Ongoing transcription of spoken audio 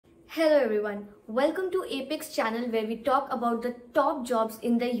Hello everyone, welcome to Apex channel where we talk about the top jobs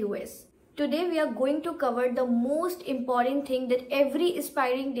in the US. Today we are going to cover the most important thing that every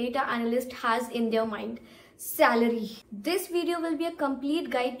aspiring data analyst has in their mind. Salary. This video will be a complete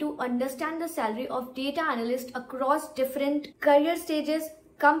guide to understand the salary of data analysts across different career stages,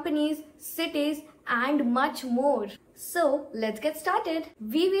 companies, cities, and much more. So let's get started.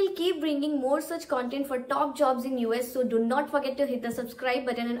 We will keep bringing more such content for top jobs in US, so do not forget to hit the subscribe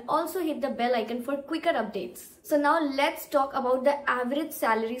button and also hit the bell icon for quicker updates. So now let's talk about the average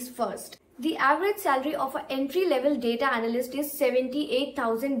salaries first. The average salary of an entry-level data analyst is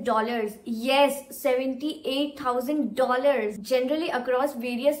 $78,000. Yes, $78,000. Generally, across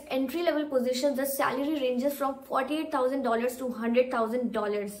various entry-level positions, the salary ranges from $48,000 to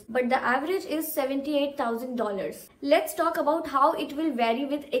 $100,000. But the average is $78,000. Let's talk about how it will vary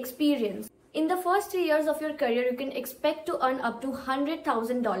with experience. In the first 3 years of your career, you can expect to earn up to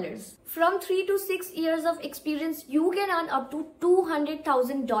 $100,000. From 3 to 6 years of experience, you can earn up to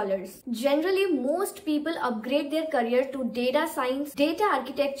 $200,000. Generally, most people upgrade their career to data science, data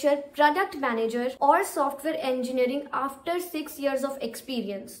architecture, product manager, or software engineering after 6 years of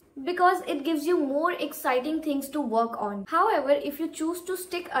experience because it gives you more exciting things to work on. However, if you choose to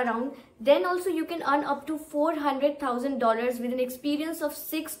stick around, then also you can earn up to $400,000 with an experience of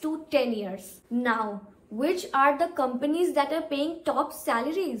 6 to 10 years. Now, which are the companies that are paying top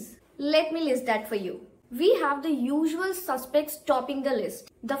salaries? Let me list that for you. We have the usual suspects topping the list.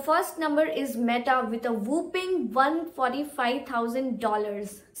 The first number is Meta with a whooping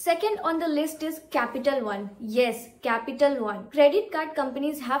 $145,000. Second on the list is Capital One. Yes, Capital One. Credit card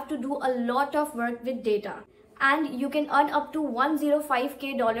companies have to do a lot of work with data, and you can earn up to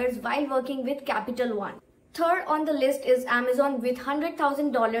 $105K while working with Capital One. Third on the list is Amazon with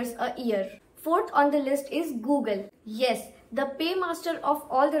 $100,000 a year. Fourth on the list is Google. Yes, the paymaster of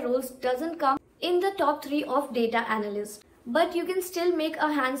all the roles doesn't come in the top 3 of data analysts, but you can still make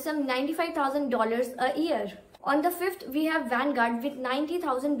a handsome $95,000 a year. On the 5th, we have Vanguard with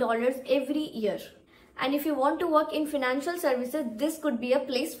 $90,000 every year. And if you want to work in financial services, this could be a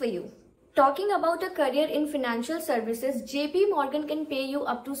place for you. Talking about a career in financial services, JP Morgan can pay you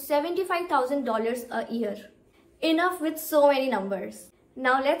up to $75,000 a year. Enough with so many numbers.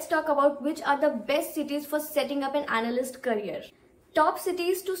 Now let's talk about which are the best cities for setting up an analyst career. Top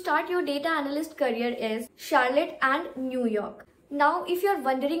cities to start your data analyst career is Charlotte and New York. Now, if you're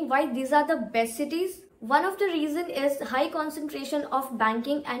wondering why these are the best cities, one of the reasons is high concentration of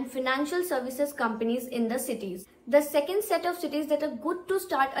banking and financial services companies in the cities. The second set of cities that are good to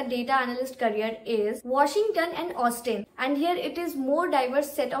start a data analyst career is Washington and Austin. And here it is more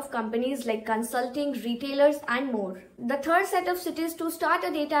diverse set of companies like consulting, retailers and more. The third set of cities to start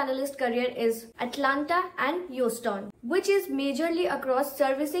a data analyst career is Atlanta and Houston, which is majorly across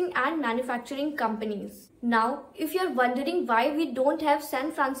servicing and manufacturing companies. Now, if you're wondering why we don't have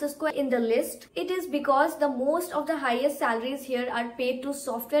San Francisco in the list, it is because the most of the highest salaries here are paid to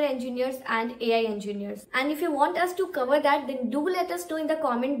software engineers and AI engineers. And if you want us to cover that, then do let us know in the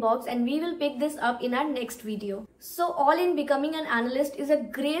comment box and we will pick this up in our next video. So all in, becoming an analyst is a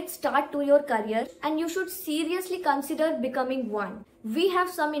great start to your career and you should seriously consider becoming one. We have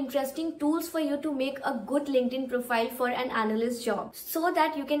some interesting tools for you to make a good LinkedIn profile for an analyst job so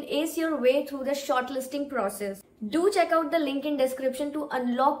that you can ace your way through the shortlisting process. Do check out the link in description to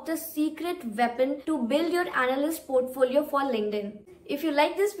unlock the secret weapon to build your analyst portfolio for LinkedIn. If you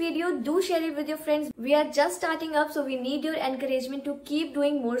like this video, do share it with your friends. We are just starting up, so we need your encouragement to keep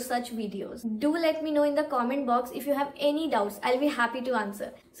doing more such videos. Do let me know in the comment box if you have any doubts. I'll be happy to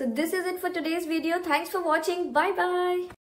answer. So this is it for today's video. Thanks for watching. Bye bye.